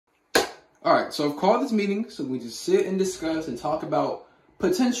All right, so I've called this meeting so we just sit and discuss and talk about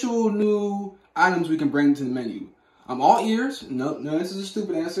potential new items we can bring to the menu. I'm all ears. No, this is a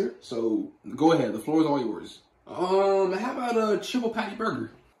stupid answer. So go ahead. The floor is all yours. How about a triple patty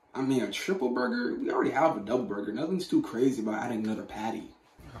burger? I mean, a triple burger? We already have a double burger. Nothing's too crazy about adding another patty.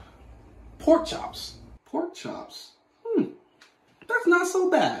 Pork chops. Pork chops. That's not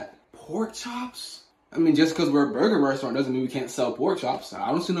so bad. Pork chops? I mean, just because we're a burger restaurant doesn't mean we can't sell pork chops. I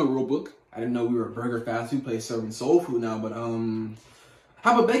don't see no rule book. I didn't know we were a burger fast food place serving soul food now, but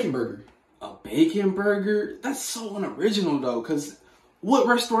how about bacon burger? A bacon burger? That's so unoriginal though, because what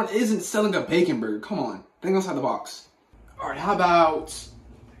restaurant isn't selling a bacon burger? Come on, think outside the box. All right, how about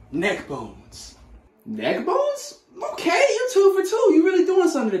neck bones? Neck bones? Okay, you're 2 for 2. You really doing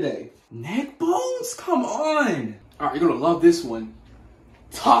something today. Neck bones? Come on. All right, you're gonna love this one.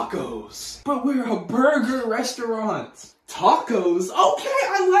 Tacos. But we're a burger restaurant. Tacos? Okay,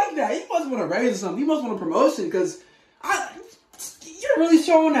 I like that. You must want to raise something. You must want a promotion because you're really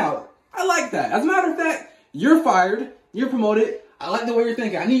showing out. I like that. As a matter of fact, you're fired. You're promoted. I like the way you're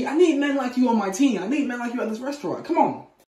thinking. I need men like you on my team. I need men like you at this restaurant. Come on.